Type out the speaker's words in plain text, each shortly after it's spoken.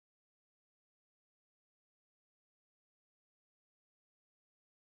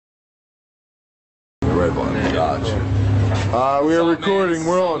red one. Gotcha. We are recording.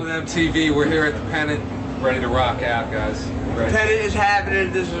 We're on MTV. We're here at the Pennant, ready to rock out, guys. Pennant is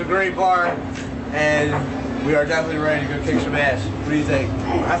happening. This is a great bar, and we are definitely ready to go kick some ass. What do you think?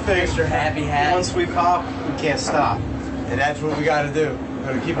 I think Mr. Happy Hat. once we pop, we can't stop. And that's what we got to do. We're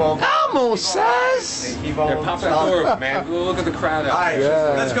going to keep on. Almost says. Keep on. Yeah, pop that door, man. Look at the crowd out All right,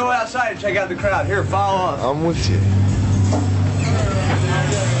 Yeah. let's go outside and check out the crowd. Here, follow us. I'm with you.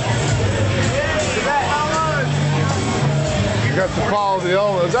 You got to follow the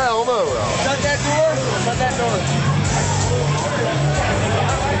Elmo. Is that Elmo? Shut that door. Shut that door.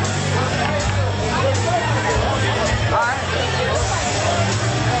 All right.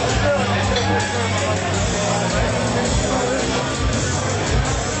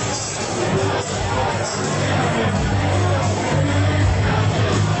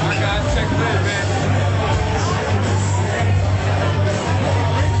 guys, check it out, man.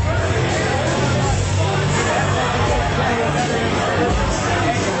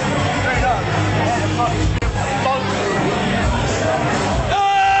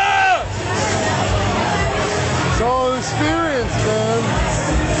 It's all an experience,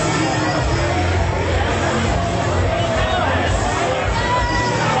 man.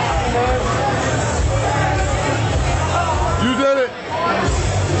 You did it.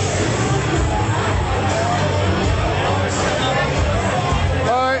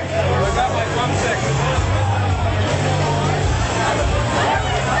 All right. I got like 1 second.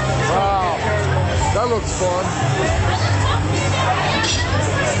 Wow. That looks fun.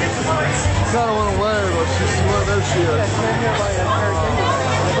 Kind of went away, but she's there. She is.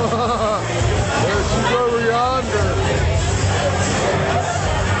 There she's over yonder.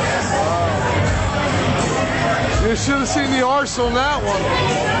 Wow. You should have seen the arse on that one.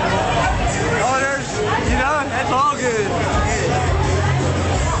 Oh, there's, you know, that's all good.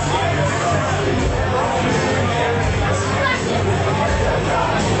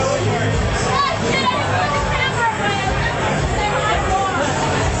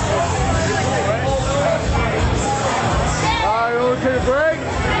 Take a break?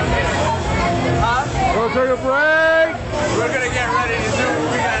 Huh? We'll take a break. We're going to get ready to